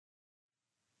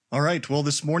All right. Well,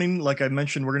 this morning, like I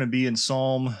mentioned, we're going to be in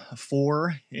Psalm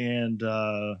 4, and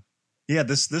yeah,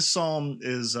 this psalm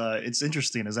is it's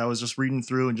interesting. As I was just reading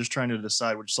through and just trying to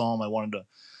decide which psalm I wanted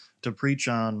to preach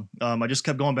on, I just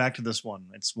kept going back to this one.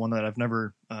 It's one that I've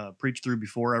never preached through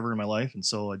before ever in my life, and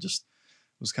so it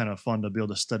was kind of fun to be able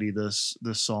to study this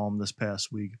psalm this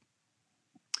past week.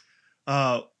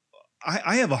 Uh,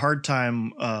 I have a hard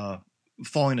time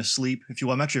falling asleep. If you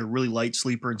will, I'm actually a really light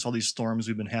sleeper, and so all these storms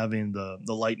we've been having,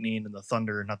 the lightning and the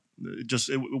thunder, not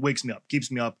it wakes me up,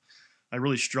 keeps me up. I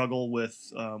really struggle with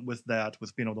that,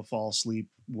 with being able to fall asleep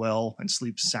well and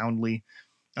sleep soundly.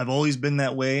 I've always been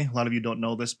that way. A lot of you don't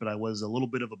know this, but I was a little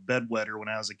bit of a bedwetter when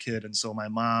I was a kid, and so my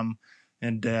mom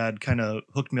and dad kind of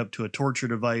hooked me up to a torture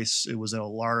device. It was a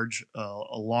large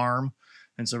alarm,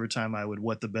 and so every time I would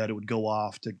wet the bed, it would go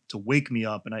off to wake me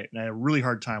up, and I had a really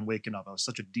hard time waking up. I was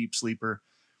such a deep sleeper,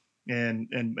 and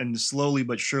slowly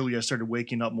but surely, I started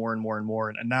waking up more and more and more,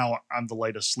 and now I'm the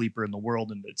lightest sleeper in the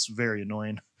world, and it's very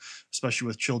annoying, especially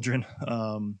with children.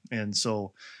 And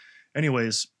so,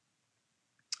 anyways,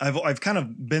 I've kind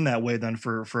of been that way then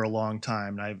for a long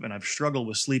time, and I've struggled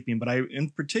with sleeping. But I in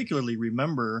particularly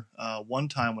remember one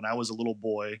time when I was a little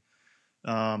boy.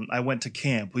 I went to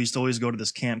camp. We used to always go to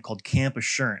this camp called Camp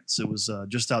Assurance. It was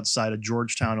just outside of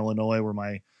Georgetown, Illinois, where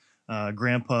my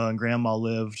grandpa and grandma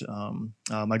lived.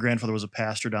 My grandfather was a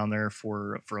pastor down there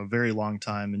for a very long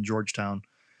time in Georgetown,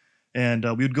 and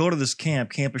we would go to this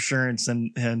Camp Assurance,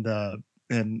 and I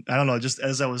don't know, just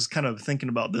as I was kind of thinking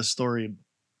about this story,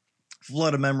 a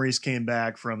flood of memories came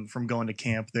back from going to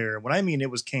camp there. When I mean it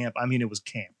was camp, I mean it was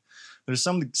camp. There's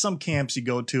some camps you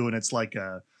go to, and it's like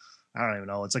I don't even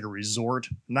know. It's like a resort,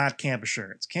 not Camp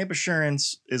Assurance. Camp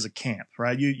Assurance is a camp,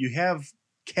 right? You have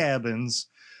cabins,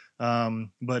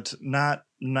 but not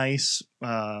nice.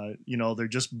 They're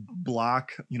just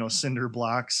cinder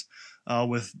blocks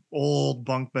with old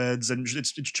bunk beds, and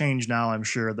it's changed now. I'm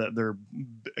sure that they're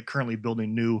currently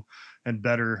building new and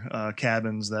better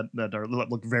cabins that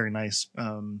look very nice.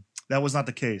 That was not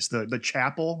the case. The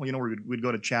chapel, where we'd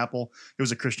go to chapel. It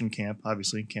was a Christian camp,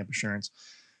 obviously, Camp Assurance.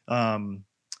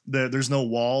 There's no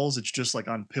walls. It's just like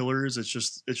on pillars. It's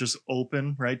just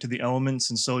open, right, to the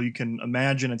elements. And so you can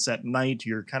imagine it's at night.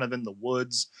 You're kind of in the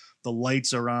woods. The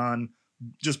lights are on.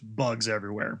 Just bugs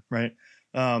everywhere, right?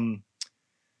 And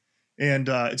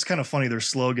it's kind of funny. Their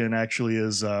slogan actually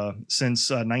is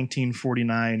since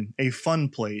 1949, a fun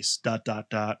place. ...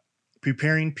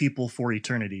 Preparing people for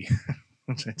eternity.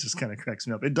 Which just kind of cracks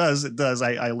me up. It does.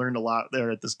 I learned a lot there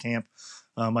at this camp.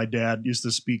 My dad used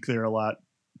to speak there a lot,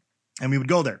 and we would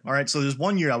go there. All right. So there's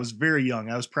one year I was very young.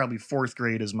 I was probably fourth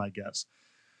grade, is my guess.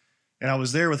 And I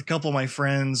was there with a couple of my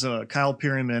friends, Kyle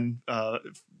Perryman.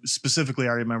 Specifically,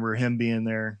 I remember him being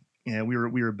there. And we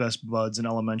were best buds in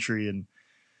elementary.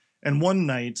 And one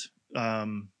night,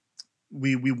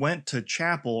 we went to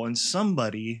chapel, and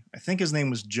somebody, I think his name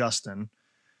was Justin,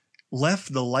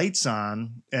 left the lights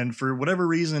on, and for whatever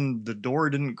reason, the door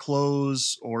didn't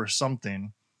close or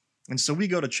something. And so we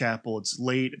go to chapel. It's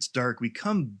late. It's dark. We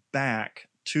come back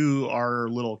to our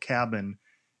little cabin,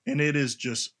 and it is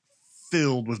just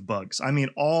filled with bugs. I mean,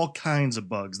 all kinds of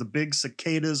bugs. The big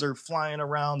cicadas are flying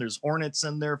around. There's hornets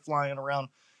in there flying around.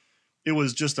 It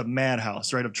was just a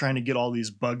madhouse, right, of trying to get all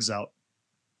these bugs out.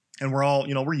 And we're all,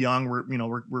 we're young.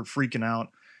 We're freaking out.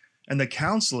 And the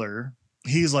counselor,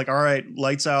 he's like, all right,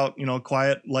 lights out,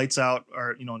 quiet, lights out,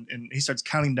 or, and he starts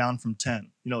counting down from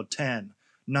 10, 10,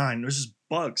 9. There's just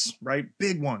bugs, right?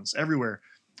 Big ones everywhere.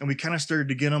 And we kind of started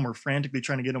to get them. We're frantically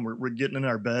trying to get them. We're getting in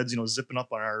our beds, zipping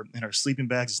up on in our sleeping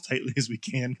bags as tightly as we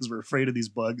can because we're afraid of these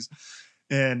bugs.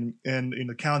 And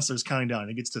the counselor's counting down.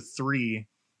 And it gets to 3.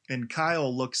 And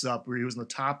Kyle looks up where he was on the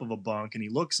top of a bunk, and he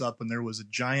looks up, and there was a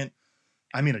giant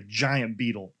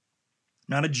beetle.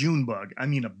 Not a June bug. I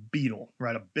mean a beetle,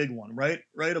 right? A big one, right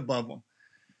above him.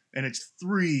 And it's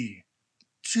 3,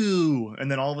 2, and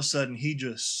then all of a sudden he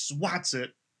just swats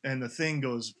it, and the thing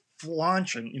goes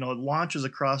launching. It launches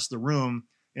across the room,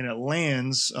 and it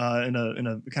lands in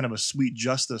a kind of a sweet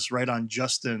justice right on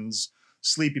Justin's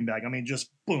sleeping bag. I mean, just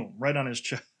boom, right on his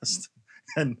chest.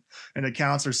 And the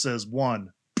counselor says 1,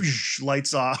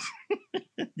 lights off.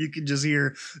 You can just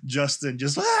hear Justin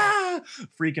just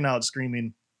freaking out,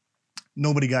 screaming.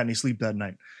 Nobody got any sleep that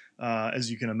night,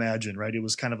 as you can imagine, right? It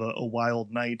was kind of a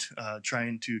wild night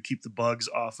trying to keep the bugs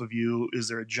off of you. Is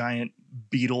there a giant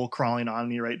beetle crawling on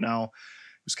me right now?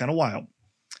 It was kind of wild.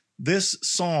 This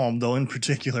psalm, though, in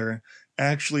particular,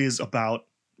 actually is about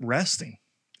resting.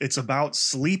 It's about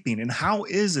sleeping. And how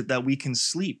is it that we can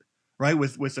sleep, right?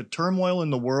 With the turmoil in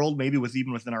the world, maybe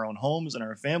even within our own homes and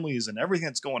our families and everything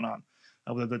that's going on.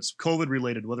 whether that's COVID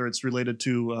related, whether it's related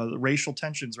to racial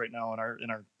tensions right now in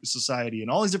our society,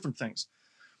 and all these different things.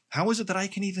 How is it that I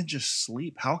can even just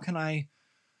sleep? How can I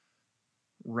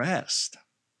rest?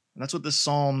 And that's what this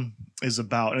psalm is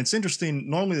about. And it's interesting.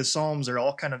 Normally, the psalms are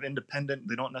all kind of independent.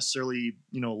 They don't necessarily,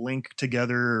 link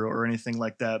together or anything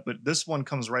like that. But this one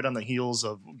comes right on the heels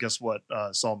of, guess what,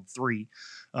 Psalm 3.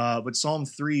 But Psalm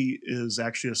 3 is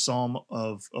actually a psalm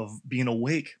of being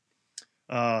awake.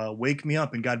 Wake me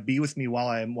up, and God be with me while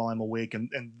I'm awake. And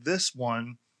this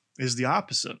one is the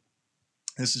opposite.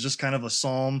 This is just kind of a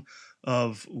psalm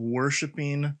of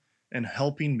worshiping and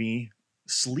helping me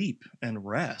sleep and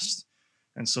rest.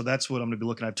 And so that's what I'm going to be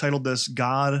looking at. I've titled this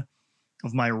God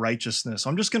of My Righteousness. So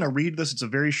I'm just going to read this. It's a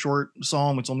very short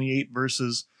psalm. It's only 8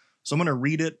 verses. So I'm going to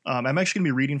read it. I'm actually going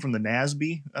to be reading from the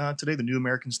NASB today, the New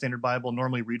American Standard Bible. I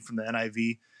normally read from the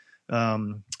NIV.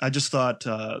 I just thought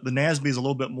the NASB is a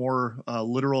little bit more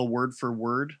literal word for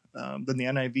word than the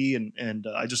NIV. And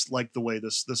I just like the way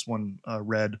this one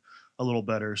read a little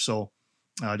better. So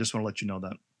I just want to let you know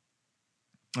that.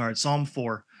 All right, Psalm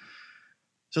 4.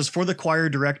 It says, for the choir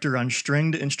director on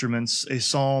stringed instruments, a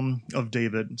psalm of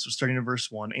David. So starting in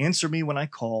verse 1, answer me when I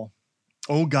call.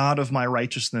 O God of my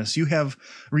righteousness, you have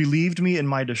relieved me in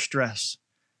my distress.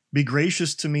 Be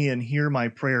gracious to me and hear my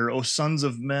prayer. O sons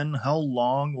of men, how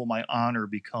long will my honor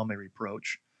become a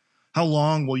reproach? How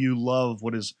long will you love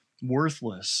what is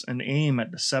worthless and aim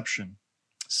at deception?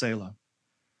 Selah.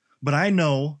 But I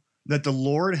know that the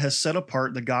Lord has set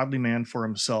apart the godly man for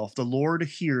himself. The Lord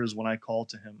hears when I call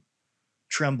to him.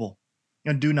 Tremble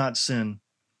and do not sin.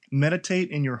 Meditate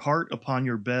in your heart upon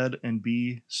your bed and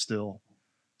be still.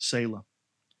 Selah.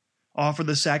 Offer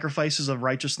the sacrifices of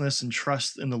righteousness and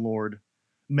trust in the Lord.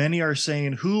 Many are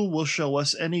saying, who will show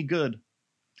us any good?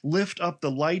 Lift up the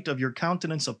light of your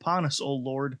countenance upon us, O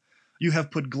Lord. You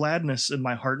have put gladness in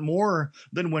my heart more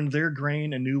than when their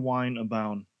grain and new wine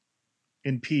abound.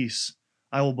 In peace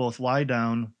I will both lie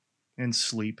down and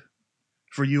sleep.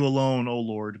 For you alone, O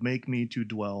Lord, make me to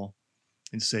dwell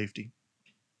in safety.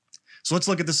 So let's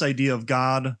look at this idea of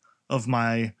God of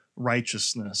my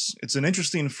righteousness. It's an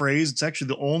interesting phrase. It's actually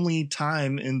the only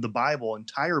time in the Bible,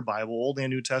 entire Bible, Old and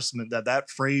New Testament, that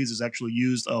phrase is actually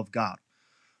used of God,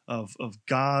 of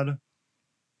God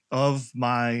of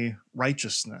my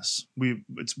righteousness.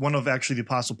 It's one of actually the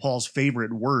Apostle Paul's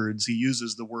favorite words. He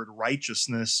uses the word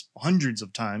righteousness hundreds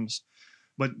of times,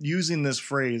 but using this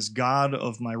phrase, God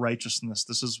of my righteousness,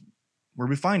 this is where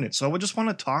we find it. So I would just want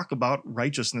to talk about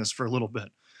righteousness for a little bit.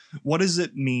 What does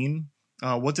it mean?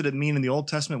 What did it mean in the Old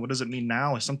Testament? What does it mean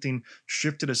now? Has something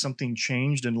shifted? Has something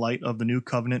changed in light of the new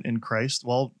covenant in Christ?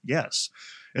 Well, yes.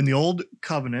 In the Old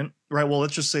Covenant, right? Well,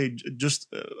 let's just say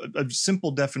just a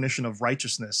simple definition of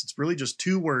righteousness. It's really just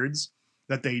 2 words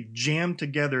that they jam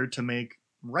together to make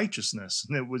righteousness.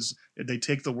 And they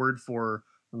take the word for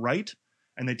right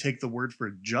and they take the word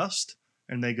for just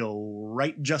and they go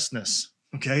righteousness.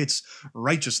 Okay, it's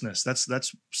righteousness.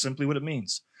 That's simply what it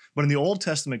means. But in the Old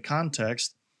Testament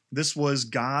context, this was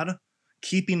God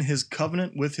keeping his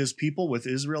covenant with his people, with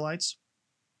Israelites.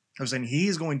 I was saying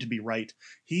he's going to be right.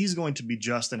 He's going to be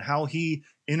just, and how he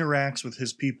interacts with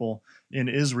his people in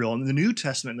Israel. In the New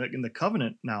Testament, in the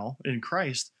covenant now in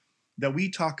Christ, that we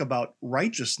talk about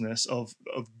righteousness of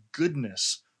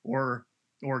goodness, or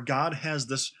God has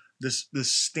this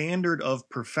standard of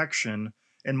perfection.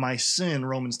 And my sin,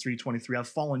 Romans 3:23, I've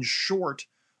fallen short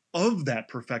of that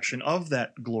perfection, of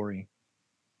that glory.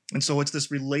 And so it's this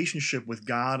relationship with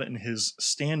God and his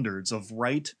standards of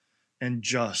right and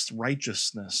just,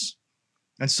 righteousness.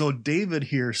 And so David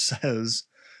here says,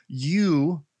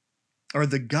 you are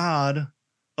the God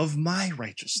of my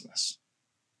righteousness.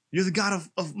 You're the God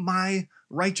of my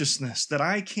righteousness, that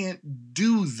I can't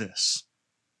do this.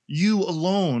 You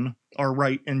alone are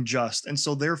right and just. And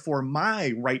so therefore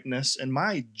my rightness and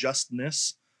my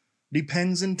justness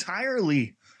depends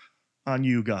entirely on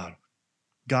you, God.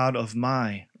 God of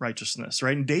my righteousness,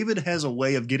 right? And David has a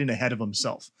way of getting ahead of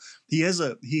himself. He has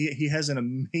an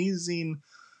amazing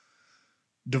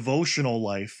devotional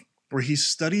life where he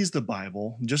studies the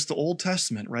Bible, just the Old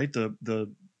Testament, right?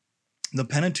 The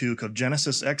Pentateuch of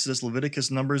Genesis, Exodus,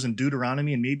 Leviticus, Numbers, and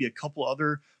Deuteronomy, and maybe a couple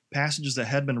other passages that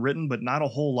had been written, but not a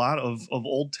whole lot of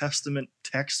Old Testament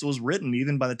text was written,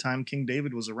 even by the time King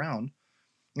David was around.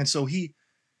 And so he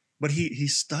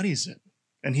studies it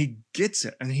and he gets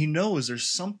it, and he knows there's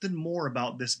something more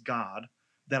about this God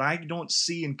that I don't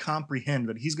see and comprehend,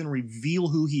 that he's going to reveal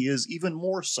who he is even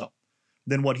more so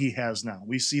than what he has now.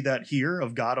 We see that here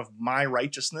of God of my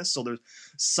righteousness. So there's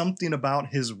something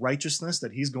about his righteousness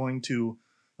that he's going to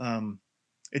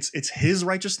It's his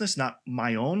righteousness, not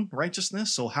my own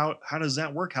righteousness. So how does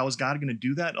that work? How is God going to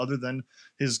do that other than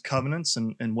his covenants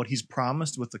and what he's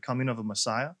promised with the coming of a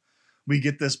Messiah? We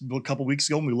get this a couple weeks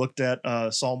ago when we looked at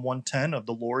Psalm 110 of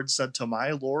the Lord said to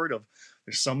my Lord of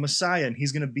there's some Messiah, and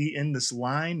he's going to be in this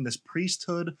line, this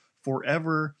priesthood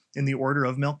forever in the order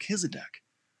of Melchizedek.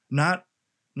 Not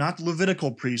the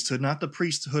Levitical priesthood, not the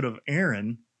priesthood of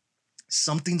Aaron.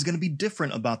 Something's going to be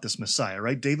different about this Messiah,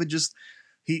 right? David just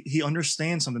he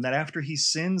understands something that after he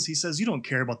sins, he says, you don't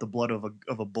care about the blood of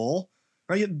a bull,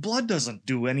 right? Blood doesn't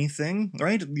do anything,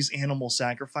 right? These animal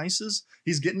sacrifices.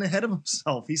 He's getting ahead of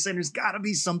himself. He's saying there's got to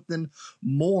be something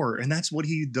more, and that's what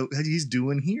he's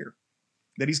doing here.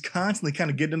 That he's constantly kind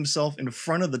of getting himself in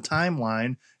front of the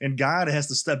timeline, and God has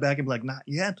to step back and be like, not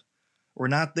yet. We're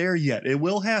not there yet. It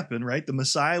will happen, right? The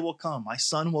Messiah will come. My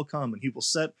son will come, and he will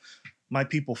set my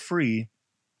people free,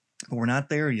 but we're not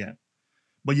there yet.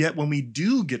 But yet when we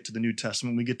do get to the New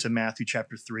Testament, we get to Matthew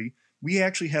chapter 3, we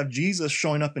actually have Jesus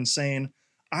showing up and saying,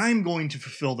 I'm going to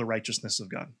fulfill the righteousness of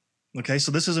God. Okay,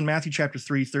 so this is in Matthew chapter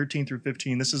 3, 13 through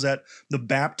 15. This is at the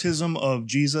baptism of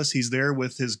Jesus. He's there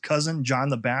with his cousin, John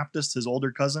the Baptist, his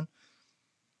older cousin.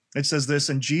 It says this,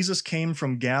 and Jesus came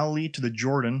from Galilee to the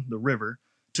Jordan, the river,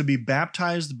 to be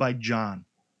baptized by John.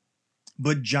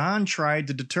 But John tried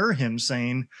to deter him,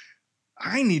 saying,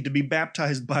 I need to be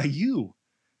baptized by you.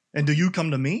 And do you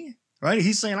come to me? Right?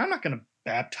 He's saying, I'm not going to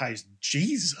baptize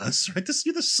Jesus, right?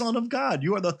 You're the Son of God.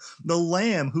 You are the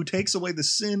Lamb who takes away the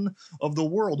sin of the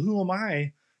world. Who am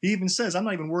I? He even says, I'm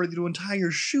not even worthy to untie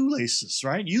your shoelaces,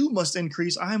 right? You must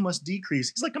increase, I must decrease.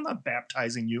 He's like, I'm not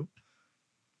baptizing you.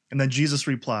 And then Jesus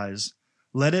replies,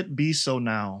 let it be so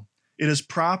now. It is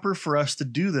proper for us to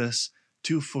do this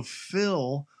to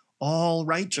fulfill all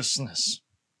righteousness.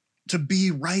 To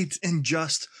be right and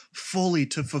just fully,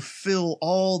 to fulfill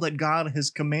all that God has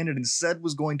commanded and said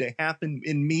was going to happen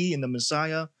in me, in the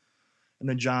Messiah. And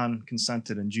then John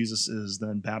consented, and Jesus is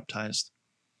then baptized.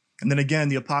 And then again,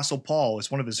 the Apostle Paul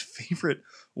is one of his favorite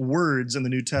words in the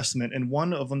New Testament, and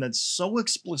one of them that's so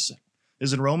explicit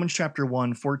is in Romans chapter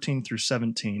 1, 14 through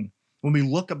 17. When we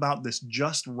look about this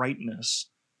just rightness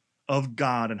of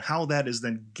God and how that is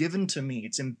then given to me,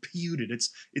 it's imputed,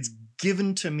 it's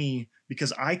given to me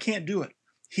because I can't do it.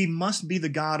 He must be the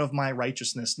God of my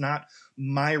righteousness, not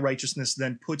my righteousness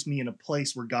then puts me in a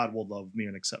place where God will love me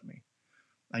and accept me.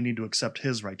 I need to accept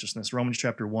his righteousness. Romans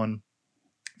chapter 1,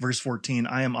 verse 14,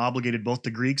 I am obligated both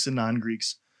to Greeks and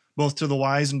non-Greeks, both to the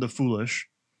wise and the foolish.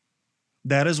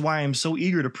 That is why I am so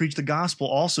eager to preach the gospel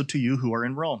also to you who are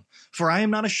in Rome. For I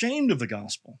am not ashamed of the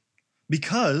gospel,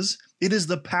 because it is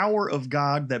the power of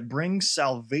God that brings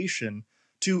salvation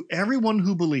to everyone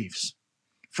who believes,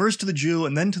 first to the Jew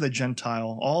and then to the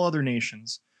Gentile, all other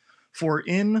nations. For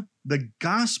in the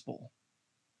gospel,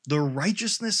 the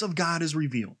righteousness of God is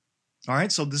revealed. All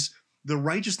right, so the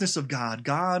righteousness of God,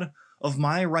 God of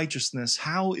my righteousness,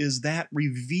 how is that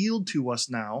revealed to us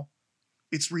now?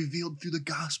 It's revealed through the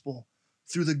gospel,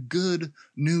 through the good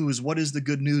news. What is the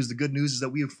good news? The good news is that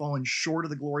we have fallen short of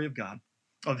the glory of God,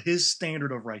 of his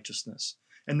standard of righteousness,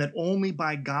 and that only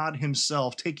by God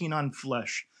himself taking on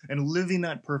flesh and living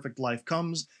that perfect life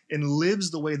comes and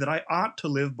lives the way that I ought to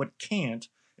live but can't,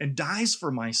 and dies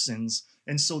for my sins.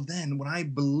 And so then when I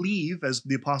believe, as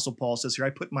the Apostle Paul says here, I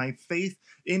put my faith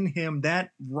in him,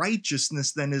 that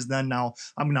righteousness then is now,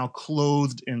 I'm now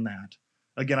clothed in that.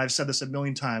 Again, I've said this a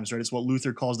million times, right? It's what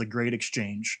Luther calls the great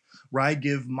exchange, where I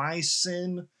give my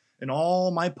sin and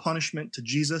all my punishment to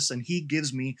Jesus, and he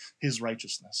gives me his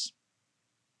righteousness.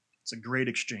 It's a great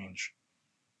exchange.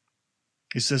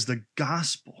 He says the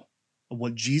gospel of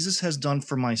what Jesus has done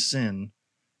for my sin,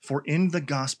 for in the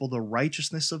gospel the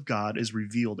righteousness of God is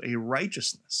revealed, a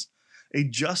righteousness, a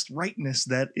just rightness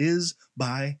that is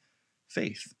by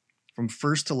faith. From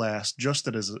first to last, just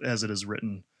as it is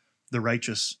written, the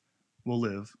righteous will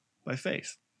live by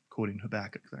faith, quoting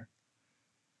Habakkuk there.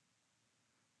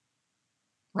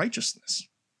 Righteousness.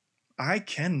 I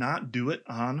cannot do it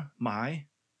on my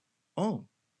own.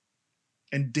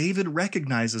 And David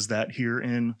recognizes that here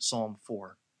in Psalm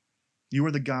 4. You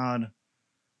are the God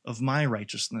of my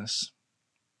righteousness.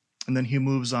 And then he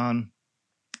moves on.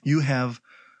 You have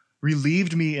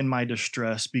relieved me in my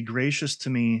distress. Be gracious to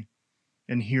me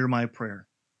and hear my prayer.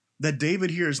 That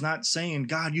David here is not saying,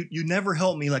 God, you never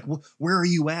help me. Like, where are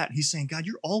you at? He's saying, God,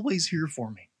 you're always here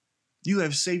for me. You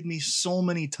have saved me so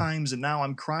many times, and now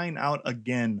I'm crying out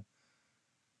again,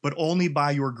 but only by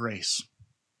your grace.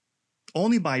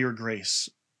 Only by your grace.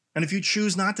 And if you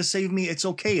choose not to save me, it's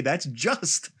okay. That's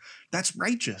just. That's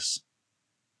righteous.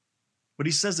 But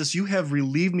he says this, you have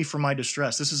relieved me from my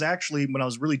distress. This is actually, when I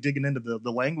was really digging into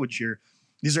the language here,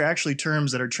 These are actually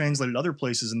terms that are translated other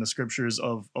places in the scriptures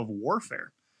of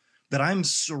warfare. That I'm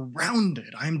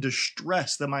surrounded, I'm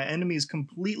distressed, that my enemies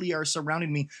completely are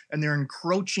surrounding me and they're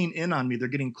encroaching in on me. They're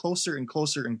getting closer and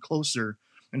closer and closer.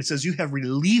 And it says, you have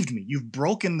relieved me. You've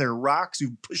broken their rocks.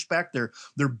 You've pushed back their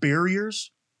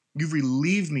barriers. You've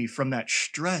relieved me from that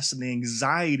stress and the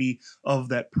anxiety of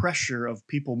that pressure of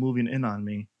people moving in on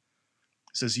me.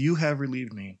 It says, you have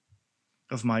relieved me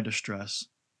of my distress.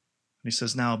 And he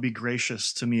says, now be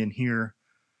gracious to me and hear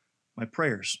my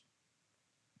prayers.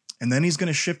 And then he's going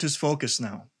to shift his focus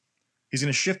now. He's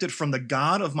going to shift it from the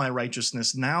God of my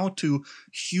righteousness now to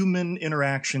human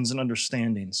interactions and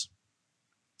understandings.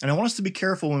 And I want us to be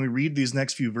careful when we read these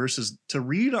next few verses to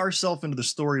read ourselves into the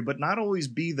story, but not always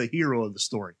be the hero of the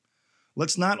story.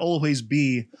 Let's not always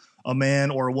be a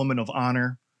man or a woman of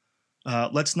honor.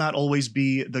 Let's not always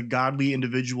be the godly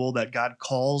individual that God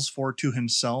calls for to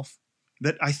himself.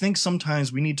 That I think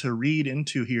sometimes we need to read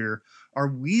into here, are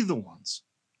we the ones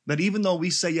that even though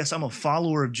we say, yes, I'm a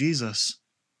follower of Jesus,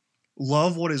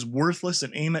 love what is worthless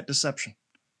and aim at deception?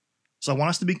 So I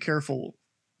want us to be careful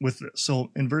with this.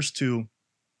 So in verse 2,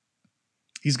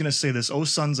 he's going to say this, O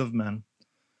sons of men,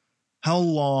 how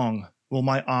long will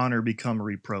my honor become a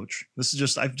reproach? This is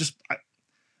just, I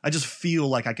just feel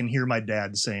like I can hear my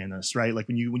dad saying this, right? Like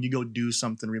when you go do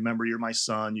something, remember you're my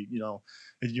son, you know,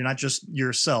 you're not just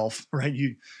yourself, right?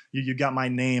 You got my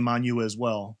name on you as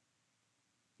well.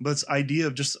 But it's idea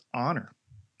of just honor,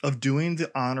 of doing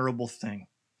the honorable thing.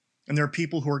 And there are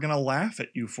people who are going to laugh at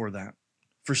you for that,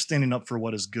 for standing up for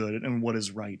what is good and what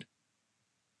is right.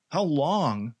 How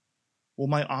long will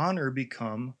my honor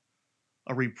become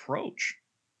a reproach?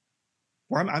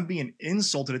 Where I'm being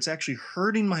insulted, it's actually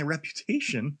hurting my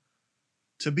reputation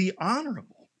to be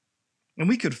honorable. And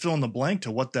we could fill in the blank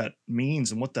to what that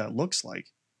means and what that looks like.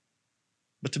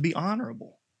 But to be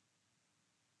honorable.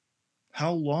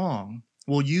 How long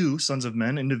will you, sons of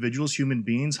men, individuals, human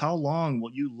beings, how long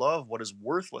will you love what is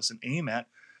worthless and aim at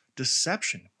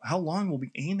deception? How long will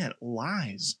we aim at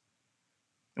lies?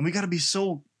 And we got to be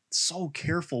so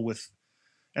careful with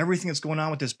everything that's going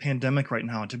on with this pandemic right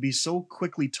now, and to be so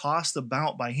quickly tossed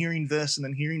about by hearing this and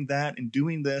then hearing that and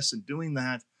doing this and doing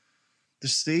that, to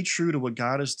stay true to what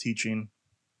God is teaching.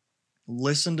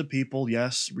 Listen to people,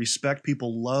 yes, respect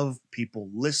people, love people,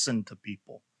 listen to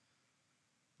people.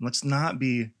 Let's not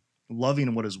be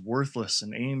loving what is worthless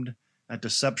and aimed at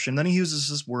deception. Then he uses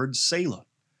this word, Selah.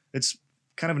 It's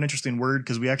kind of an interesting word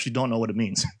because we actually don't know what it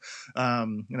means.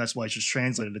 And that's why it's just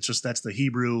translated. It's just, that's the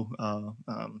Hebrew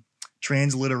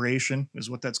transliteration is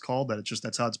what that's called.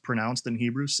 That's how it's pronounced in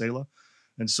Hebrew, Selah.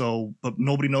 And so, but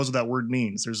nobody knows what that word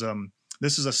means.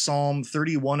 This is a Psalm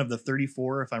 31 of the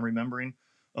 34, if I'm remembering,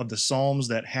 of the Psalms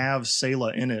that have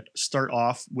Selah in it, start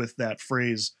off with that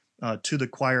phrase, to the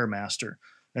choir master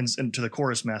and to the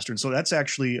chorus master. And so that's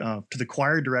actually to the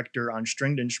choir director on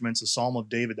stringed instruments, a Psalm of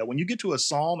David, that when you get to a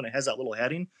Psalm and it has that little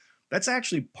heading, that's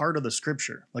actually part of the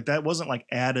scripture. Like that wasn't like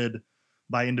added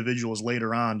by individuals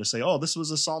later on to say, oh, this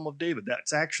was a Psalm of David.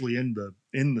 That's actually in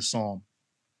the Psalm.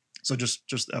 So just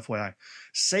FYI.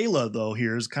 Selah, though,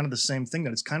 here is kind of the same thing,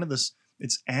 that it's kind of this,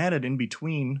 it's added in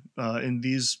between in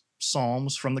these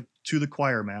Psalms to the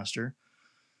choir master.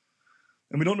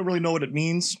 And we don't really know what it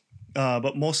means,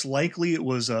 but most likely it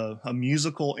was a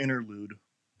musical interlude,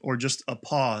 or just a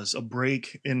pause, a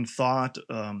break in thought,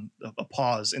 a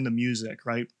pause in the music,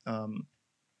 right? And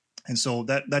so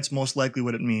that's most likely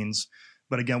what it means.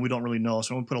 But again, we don't really know,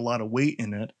 so I won't put a lot of weight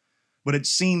in it. But it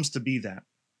seems to be that,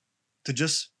 to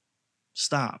just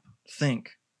stop,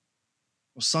 think.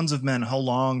 Well, sons of men, how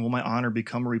long will my honor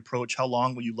become a reproach? How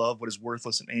long will you love what is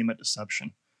worthless and aim at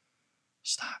deception?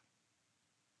 Stop.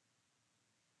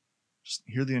 Just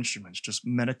hear the instruments. Just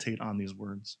meditate on these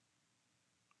words.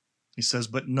 He says,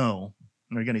 but know,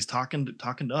 and again, he's talking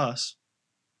to us,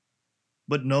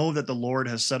 but know that the Lord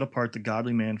has set apart the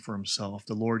godly man for himself.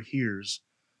 The Lord hears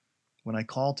when I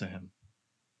call to him.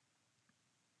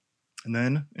 And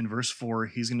then in verse 4,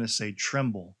 he's going to say,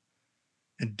 tremble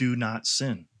and do not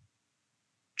sin.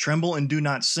 Tremble and do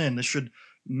not sin. This should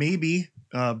maybe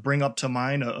bring up to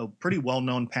mind a pretty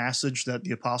well-known passage that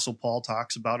the Apostle Paul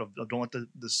talks about of don't let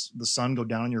the sun go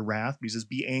down in your wrath. He says,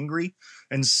 be angry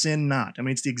and sin not. I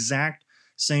mean, it's the exact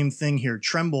same thing here.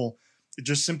 Tremble, it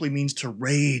just simply means to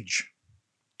rage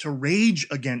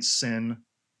against sin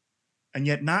and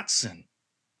yet not sin.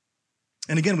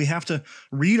 And again, we have to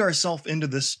read ourselves into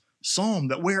this psalm,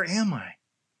 that where am I?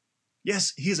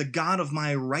 Yes, he is a God of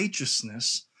my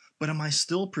righteousness, but am I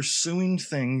still pursuing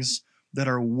things that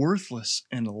are worthless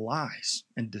and lies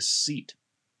and deceit,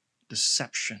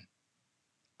 deception,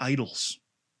 idols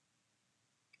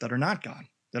that are not God,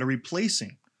 that are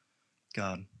replacing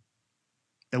God.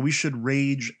 That we should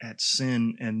rage at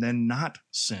sin and then not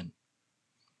sin.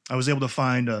 I was able to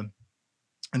find an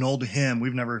old hymn.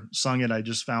 We've never sung it. I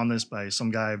just found this by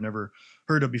some guy I've never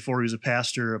heard of before. He was a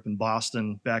pastor up in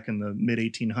Boston back in the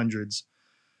mid-1800s.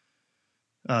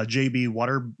 J.B.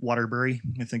 Waterbury,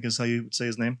 I think is how you would say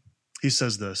his name. He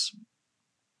says this.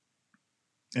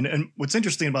 And what's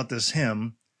interesting about this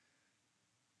hymn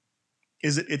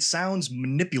is it sounds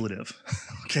manipulative.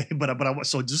 Okay,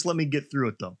 so just let me get through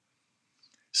it though.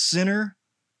 Sinner,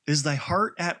 is thy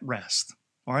heart at rest?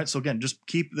 All right, so again, just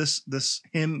keep this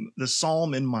hymn, this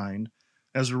psalm in mind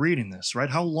as we're reading this, right?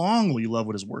 How long will you love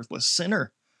what is worthless?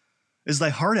 Sinner, is thy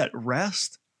heart at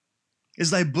rest?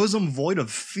 Is thy bosom void of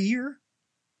fear?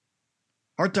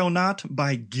 Art thou not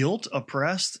by guilt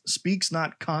oppressed? Speaks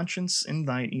not conscience in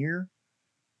thine ear?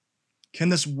 Can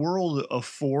this world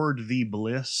afford thee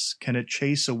bliss? Can it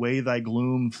chase away thy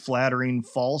gloom? Flattering,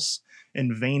 false,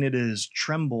 and vain it is.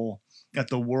 Tremble at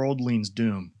the worldling's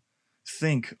doom.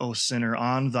 Think, O sinner,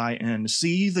 on thy end.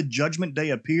 See the judgment day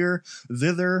appear.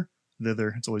 Thither,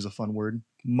 it's always a fun word,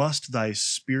 must thy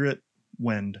spirit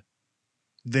wend.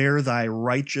 There thy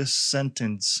righteous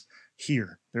sentence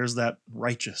hear. There's that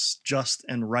righteous, just,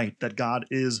 and right, that God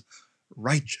is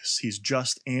righteous. He's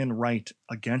just and right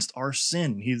against our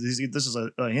sin. This is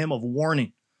a hymn of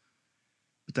warning.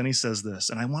 But then he says this,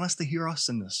 and I want us to hear us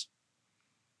in this.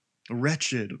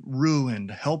 Wretched,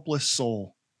 ruined, helpless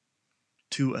soul,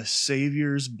 to a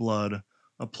Savior's blood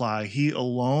apply. He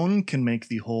alone can make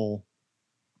thee whole.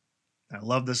 I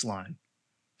love this line.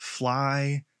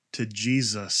 Fly to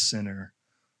Jesus, sinner,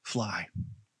 fly.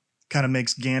 Kind of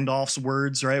makes Gandalf's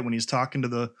words, right? When he's talking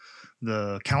to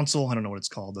the council, I don't know what it's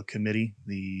called, the committee,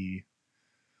 the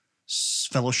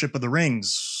Fellowship of the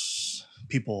Rings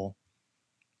people,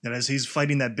 that as he's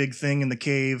fighting that big thing in the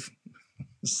cave,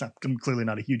 I'm clearly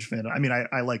not a huge fan. I mean,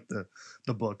 I like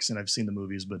the books and I've seen the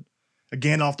movies, but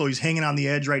Gandalf, though, he's hanging on the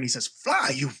edge, right? And he says,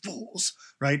 fly, you fools,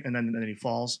 right? And then he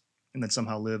falls and then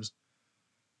somehow lives.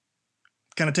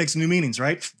 Kind of takes new meanings,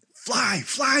 right? Fly,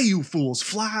 you fools,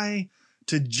 fly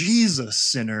to Jesus,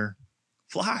 sinner,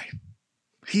 fly.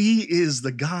 He is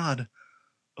the God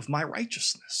of my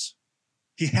righteousness.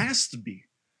 He has to be.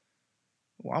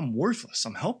 Well, I'm worthless.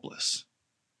 I'm helpless.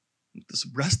 What this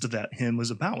rest of that hymn was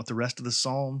about, what the rest of the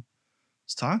psalm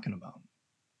is talking about.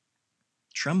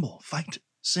 Tremble, fight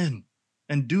sin,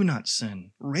 and do not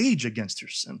sin. Rage against your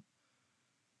sin.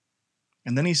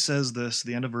 And then he says this,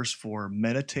 the end of verse 4,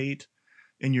 meditate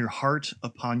in your heart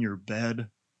upon your bed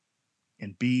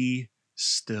and be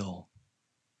still.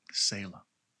 Selah.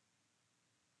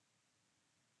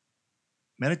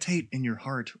 Meditate in your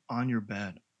heart on your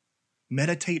bed.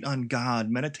 Meditate on God.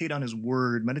 Meditate on his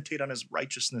word. Meditate on his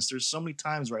righteousness. There's so many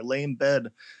times where I lay in bed,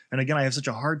 and again, I have such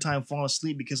a hard time falling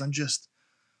asleep because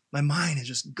my mind is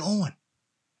just going.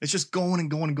 It's just going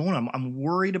and going and going. I'm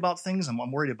worried about things.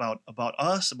 I'm worried about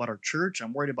us, about our church.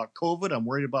 I'm worried about COVID. I'm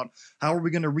worried about how are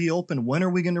we going to reopen? When are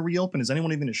we going to reopen? Is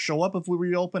anyone even going to show up if we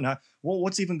reopen?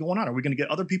 What's even going on? Are we going to get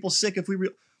other people sick if we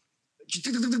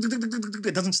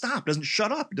It doesn't stop. It doesn't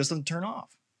shut up. It doesn't turn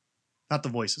off. Not the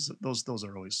voices. Those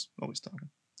are always talking.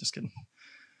 Just kidding.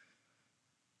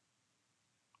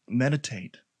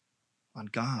 Meditate on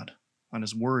God, on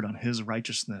his word, on his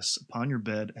righteousness upon your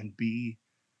bed and be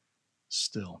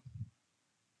still.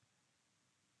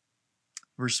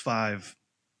 Verse 5.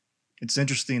 It's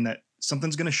interesting that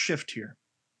something's going to shift here.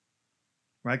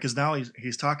 Right? Because now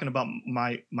he's talking about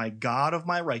my God of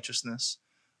my righteousness.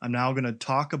 I'm now going to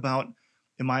talk about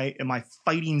am I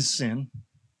fighting sin?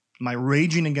 Am I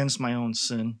raging against my own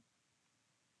sin?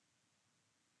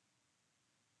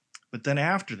 But then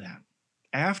after that,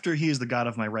 after he is the God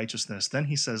of my righteousness, then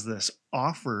he says this,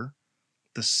 offer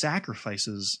the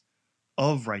sacrifices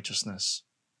of righteousness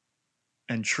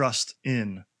and trust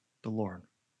in the Lord.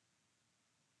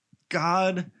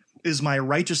 God is my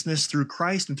righteousness through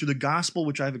Christ and through the gospel,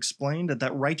 which I've explained,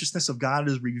 that righteousness of God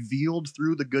is revealed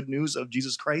through the good news of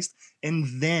Jesus Christ.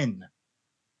 And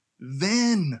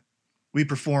then we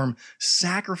perform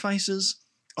sacrifices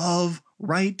of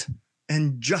right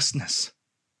and justness.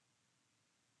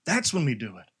 That's when we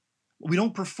do it. We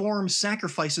don't perform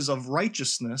sacrifices of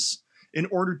righteousness in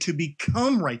order to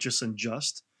become righteous and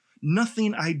just.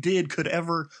 Nothing I did could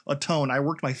ever atone. I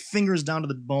worked my fingers down to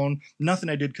the bone. Nothing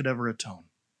I did could ever atone.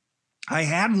 I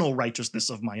had no righteousness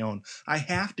of my own. I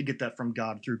have to get that from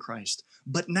God through Christ.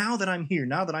 But now that I'm here,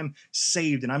 now that I'm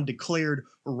saved and I'm declared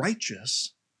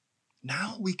righteous,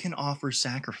 now we can offer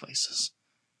sacrifices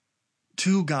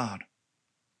to God,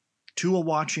 to a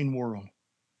watching world.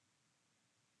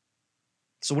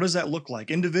 So what does that look like?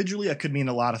 Individually, that could mean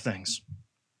a lot of things.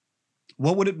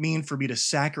 What would it mean for me to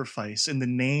sacrifice in the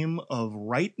name of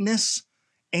rightness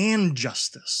and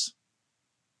justice?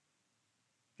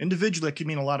 Individually, it can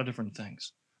mean a lot of different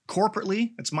things.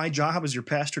 Corporately, it's my job as your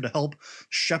pastor to help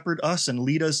shepherd us and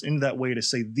lead us into that way to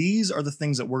say, these are the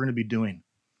things that we're going to be doing.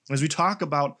 As we talk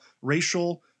about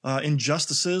racial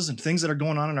injustices and things that are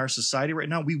going on in our society right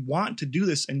now, we want to do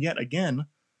this. And yet again,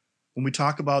 when we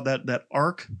talk about that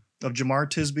arc of Jemar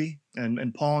Tisby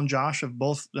and Paul and Josh have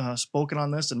both spoken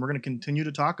on this, and we're going to continue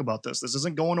to talk about this. This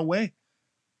isn't going away.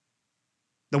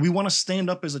 That we want to stand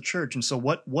up as a church. And so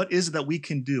what is it that we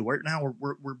can do? Right now,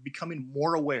 we're becoming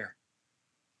more aware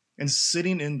and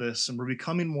sitting in this, and we're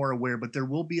becoming more aware, but there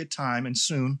will be a time, and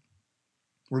soon,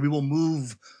 where we will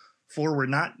move forward,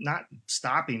 not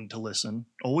stopping to listen,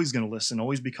 always going to listen,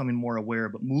 always becoming more aware,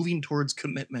 but moving towards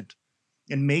commitment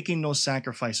and making those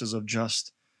sacrifices of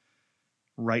just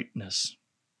rightness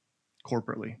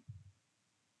corporately.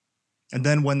 And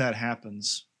then when that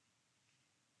happens,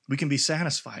 we can be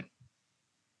satisfied.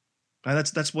 Now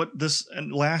that's what this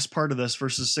and last part of this,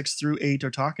 verses 6 through 8,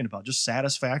 are talking about, just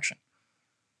satisfaction.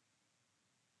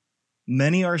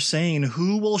 Many are saying,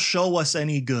 who will show us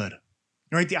any good?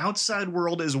 Right? The outside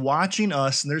world is watching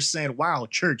us, and they're saying, wow,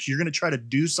 church, you're going to try to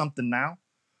do something now?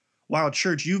 Wow,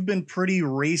 church, you've been pretty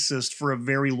racist for a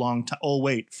very long time. Oh,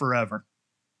 wait, forever.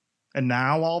 And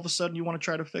now all of a sudden you want to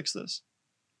try to fix this?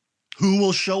 Who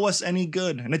will show us any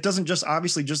good? And it doesn't just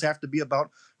obviously just have to be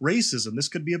about racism. This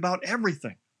could be about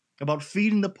everything, about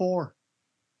feeding the poor,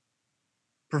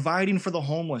 providing for the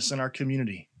homeless in our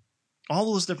community,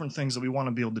 all those different things that we want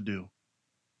to be able to do.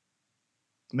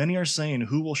 Many are saying,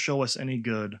 who will show us any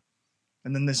good?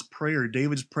 And then this prayer,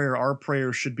 David's prayer, our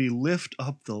prayer should be, lift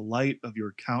up the light of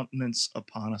your countenance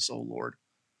upon us, O Lord.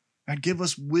 God, give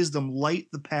us wisdom, light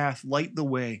the path, light the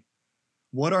way.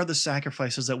 What are the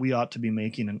sacrifices that we ought to be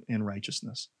making in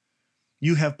righteousness?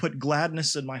 You have put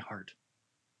gladness in my heart,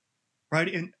 right?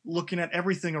 In looking at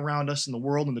everything around us in the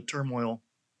world and the turmoil,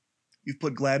 you've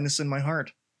put gladness in my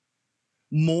heart.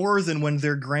 More than when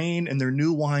their grain and their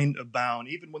new wine abound,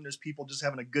 even when there's people just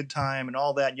having a good time and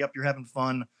all that. Yep, you're having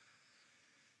fun.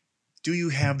 Do you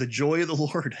have the joy of the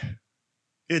Lord?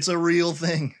 It's a real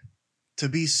thing to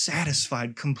be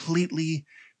satisfied completely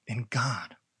in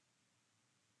God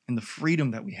and the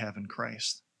freedom that we have in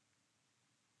Christ.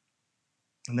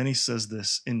 And then he says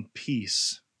this, in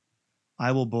peace,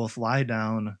 I will both lie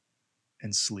down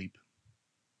and sleep.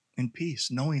 In peace,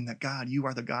 knowing that, God, you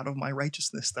are the God of my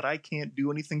righteousness, that I can't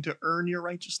do anything to earn your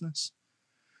righteousness.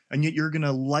 And yet you're going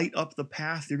to light up the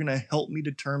path. You're going to help me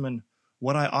determine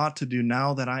what I ought to do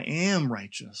now that I am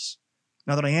righteous.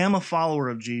 Now that I am a follower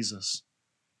of Jesus,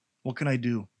 what can I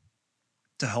do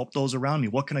to help those around me?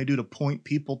 What can I do to point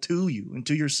people to you and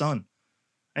to your Son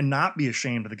and not be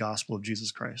ashamed of the gospel of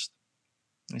Jesus Christ?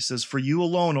 And he says, for you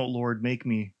alone, O Lord, make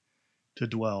me to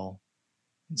dwell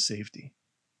in safety.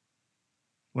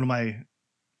 One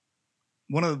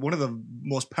of the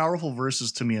most powerful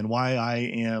verses to me, and why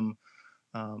I am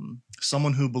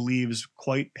someone who believes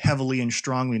quite heavily and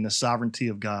strongly in the sovereignty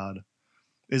of God,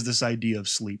 is this idea of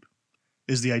sleep,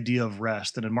 is the idea of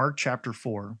rest. And in Mark chapter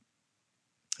 4,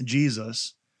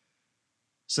 Jesus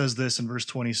says this in verse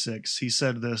 26. He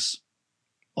said this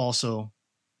also,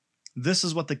 this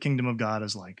is what the kingdom of God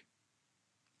is like.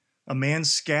 A man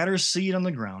scatters seed on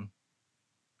the ground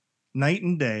night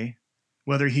and day.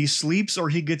 Whether he sleeps or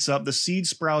he gets up, the seed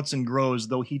sprouts and grows,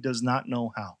 though he does not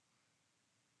know how.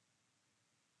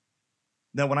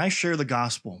 That when I share the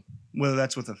gospel, whether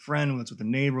that's with a friend, whether it's with a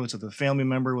neighbor, whether it's with a family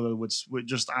member, whether it's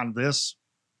just on this,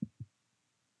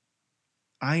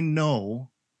 I know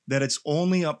that it's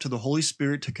only up to the Holy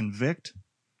Spirit to convict.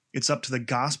 It's up to the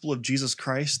gospel of Jesus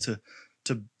Christ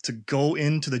to go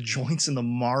into the joints and the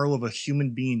marrow of a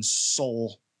human being's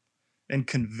soul and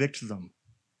convict them.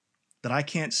 That I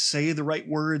can't say the right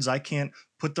words, I can't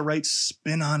put the right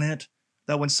spin on it,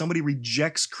 that when somebody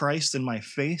rejects Christ in my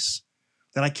face,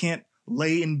 that I can't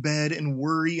lay in bed and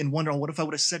worry and wonder, oh, what if I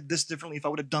would have said this differently, if I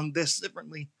would have done this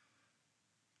differently?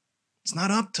 It's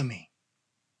not up to me.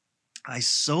 I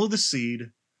sow the seed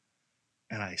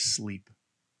and I sleep.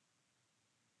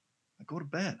 I go to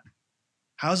bed.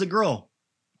 How does it grow?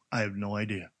 I have no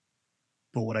idea.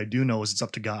 But what I do know is it's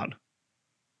up to God.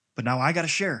 But now I got to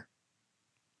share.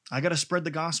 I got to spread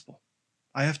the gospel.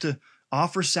 I have to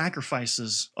offer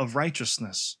sacrifices of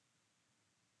righteousness.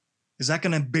 Is that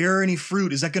going to bear any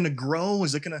fruit? Is that going to grow?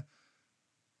 Is it going to,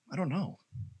 I don't know.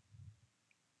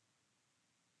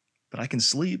 But I can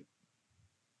sleep.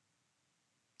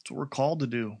 That's what we're called to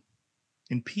do.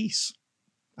 In peace,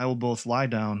 I will both lie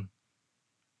down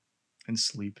and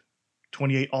sleep.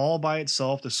 28, all by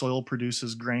itself, the soil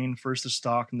produces grain, first the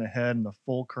stalk and the head and the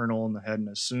full kernel in the head. And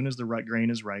as soon as the right grain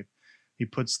is ripe, he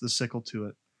puts the sickle to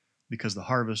it because the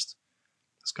harvest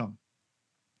has come.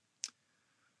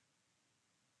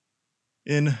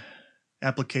 In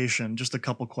application, just a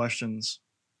couple questions.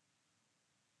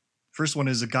 First one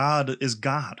is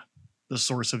God the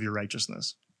source of your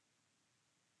righteousness?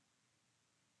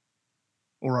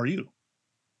 Or are you?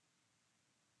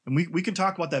 And we can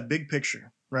talk about that big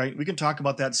picture, right? We can talk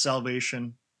about that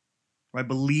salvation, right?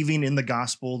 Believing in the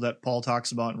gospel that Paul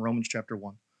talks about in Romans chapter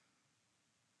 1.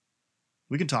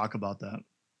 We can talk about that.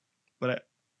 But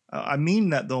I mean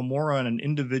that, though, more on an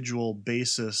individual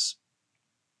basis,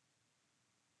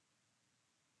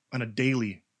 on a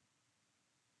daily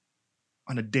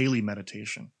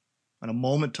meditation, on a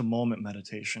moment-to-moment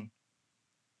meditation.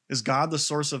 Is God the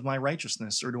source of my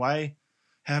righteousness? Or do I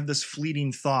have this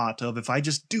fleeting thought of, if I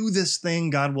just do this thing,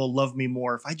 God will love me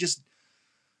more?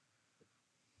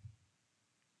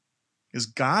 Is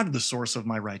God the source of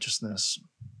my righteousness?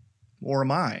 Or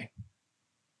am I?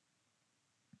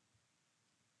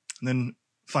 And then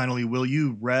finally, will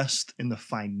you rest in the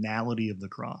finality of the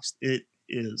cross? It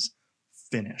is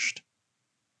finished.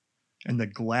 And the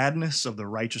gladness of the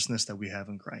righteousness that we have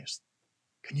in Christ.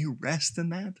 Can you rest in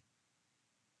that?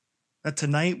 That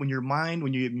tonight, when your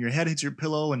head hits your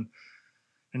pillow and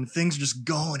things are just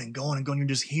going and going and going, you're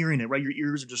just hearing it, right? Your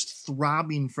ears are just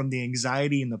throbbing from the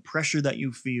anxiety and the pressure that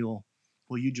you feel.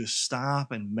 Will you just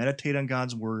stop and meditate on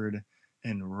God's word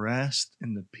and rest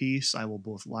in the peace? I will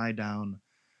both lie down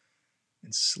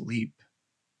and sleep.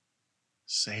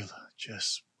 Selah,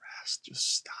 just rest,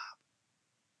 just stop.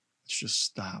 Let's just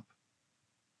stop.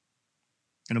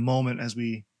 In a moment, as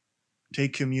we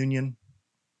take communion,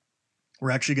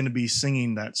 we're actually going to be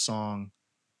singing that song,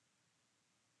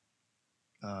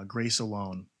 Grace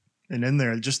Alone. And in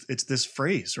there, it's this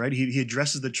phrase, right? He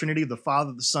addresses the Trinity of the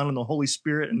Father, the Son, and the Holy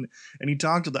Spirit. And he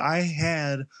talked about, I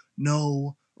had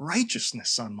no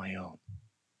righteousness on my own.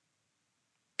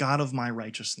 God of my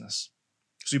righteousness.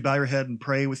 So you bow your head and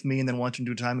pray with me, and then launch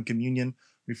into a time of communion,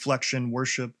 reflection,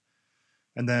 worship.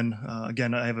 And then,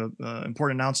 again, I have an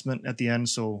important announcement at the end,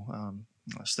 so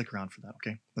stick around for that,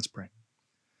 okay? Let's pray.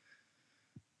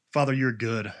 Father, you're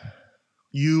good.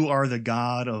 You are the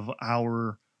God of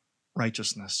our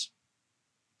righteousness.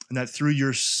 And that through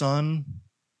your Son,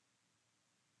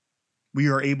 we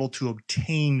are able to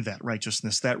obtain that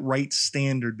righteousness, that right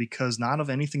standard, because not of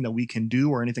anything that we can do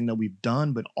or anything that we've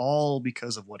done, but all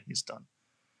because of what he's done.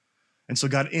 And so,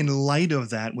 God, in light of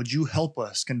that, would you help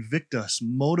us, convict us,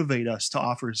 motivate us to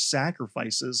offer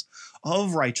sacrifices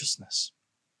of righteousness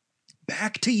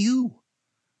back to you?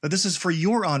 That this is for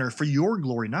your honor, for your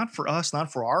glory, not for us,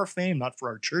 not for our fame, not for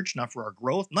our church, not for our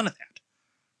growth, none of that.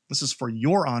 This is for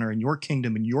your honor and your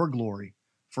kingdom and your glory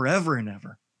forever and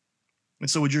ever.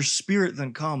 And so would your Spirit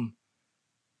then come?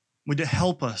 Would it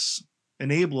help us,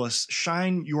 enable us,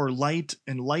 shine your light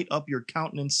and light up your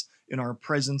countenance in our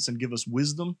presence and give us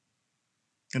wisdom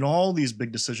in all these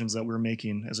big decisions that we're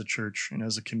making as a church and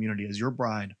as a community, as your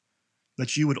bride,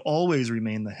 that you would always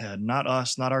remain the head, not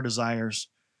us, not our desires,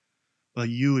 but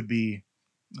you would be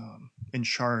in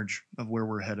charge of where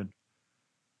we're headed.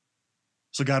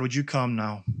 So God, would you come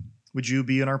now? Would you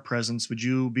be in our presence? Would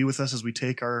you be with us as we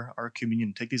take our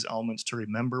communion, take these elements to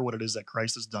remember what it is that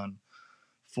Christ has done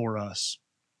for us,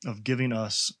 of giving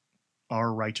us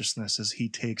our righteousness as he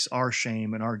takes our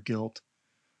shame and our guilt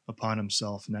upon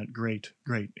himself in that great,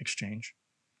 great exchange.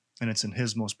 And it's in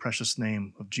his most precious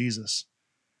name of Jesus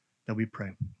that we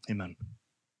pray. Amen.